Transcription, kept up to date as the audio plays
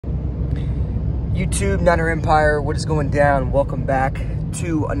YouTube, Niner Empire, what is going down? Welcome back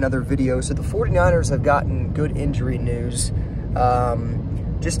to another video. So the 49ers have gotten good injury news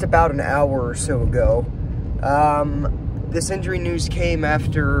just about an hour or so ago. This injury news came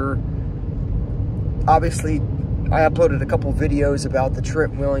after, obviously, I uploaded a couple videos about the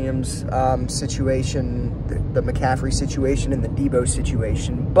Trent Williams situation, the McCaffrey situation, and the Deebo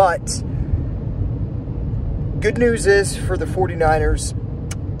situation. But good news is for the 49ers,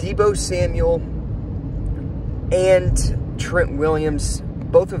 Deebo Samuel and Trent Williams,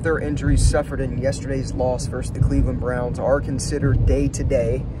 both of their injuries suffered in yesterday's loss versus the Cleveland Browns, are considered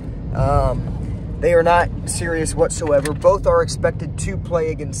day-to-day. They are not serious whatsoever. Both are expected to play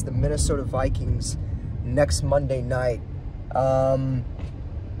against the Minnesota Vikings next Monday night.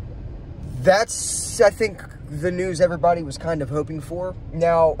 That's, I think, the news everybody was kind of hoping for.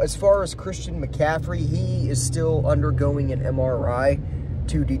 Now, as far as Christian McCaffrey, he is still undergoing an MRI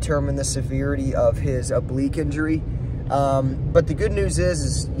to determine the severity of his oblique injury. But the good news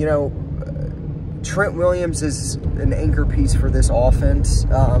is, you know, Trent Williams is an anchor piece for this offense.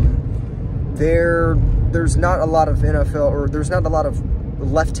 There's not a lot of NFL, or there's not a lot of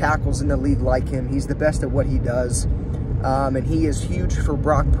left tackles in the league like him. He's the best at what he does. And he is huge for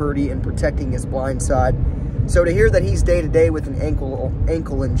Brock Purdy in protecting his blind side. So to hear that he's day-to-day with an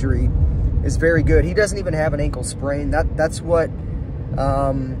ankle injury is very good. He doesn't even have an ankle sprain. That's what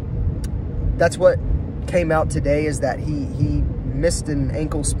came out today, is that he missed an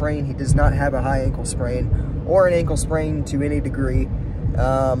ankle sprain. He does not have a high ankle sprain or an ankle sprain to any degree.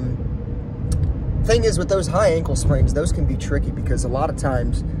 Thing is, with those high ankle sprains, those can be tricky, because a lot of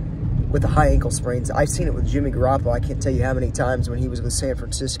times with the high ankle sprains, I've seen it with Jimmy Garoppolo. I can't tell you how many times when he was with San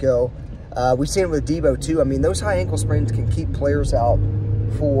Francisco. We've seen it with Deebo too. I mean, those high ankle sprains can keep players out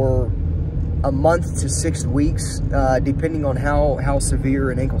for a month to 6 weeks, depending on how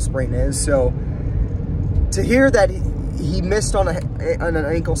severe an ankle sprain is. So to hear that he missed on an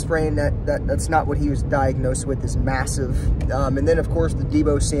ankle sprain, that's not what he was diagnosed with, is massive. And then, of course, the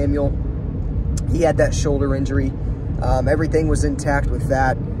Deebo Samuel, he had that shoulder injury. Everything was intact with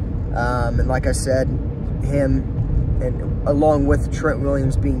that. And like I said, him, and along with Trent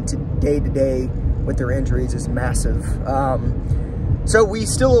Williams being day-to-day with their injuries, is massive. So we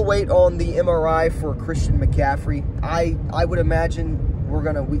still await on the MRI for Christian McCaffrey. I would imagine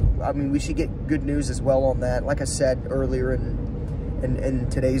we should get good news as well on that. Like I said earlier in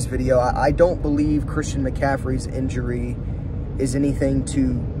today's video, I don't believe Christian McCaffrey's injury is anything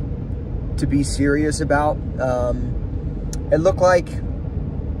to be serious about. It looked like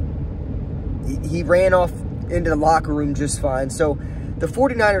he ran off into the locker room just fine. So the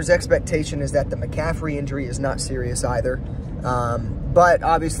 49ers' expectation is that the McCaffrey injury is not serious either. But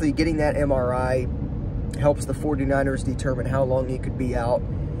obviously getting that MRI helps the 49ers determine how long he could be out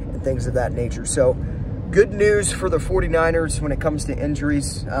and things of that nature. So good news for the 49ers when it comes to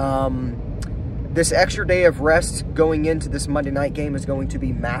injuries. This extra day of rest going into this Monday night game is going to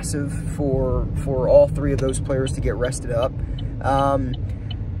be massive for all three of those players to get rested up.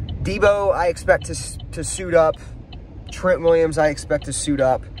 Deebo, I expect to suit up. Trent Williams, I expect to suit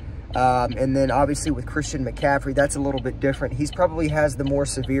up. And then obviously with Christian McCaffrey, that's a little bit different. He's probably has the more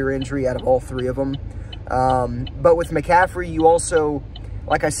severe injury out of all three of them. But with McCaffrey, you also,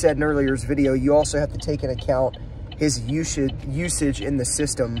 like I said in earlier's video, you also have to take into account his usage in the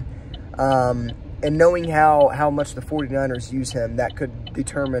system. And knowing how much the 49ers use him, that could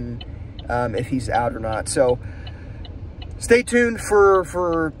determine if he's out or not. So stay tuned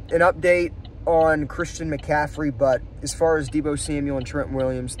for an update on Christian McCaffrey. But as far as Deebo Samuel and Trent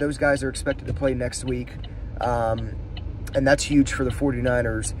Williams, those guys are expected to play next week. And that's huge for the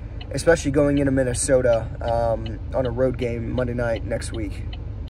 49ers, especially going into Minnesota on a road game Monday night next week.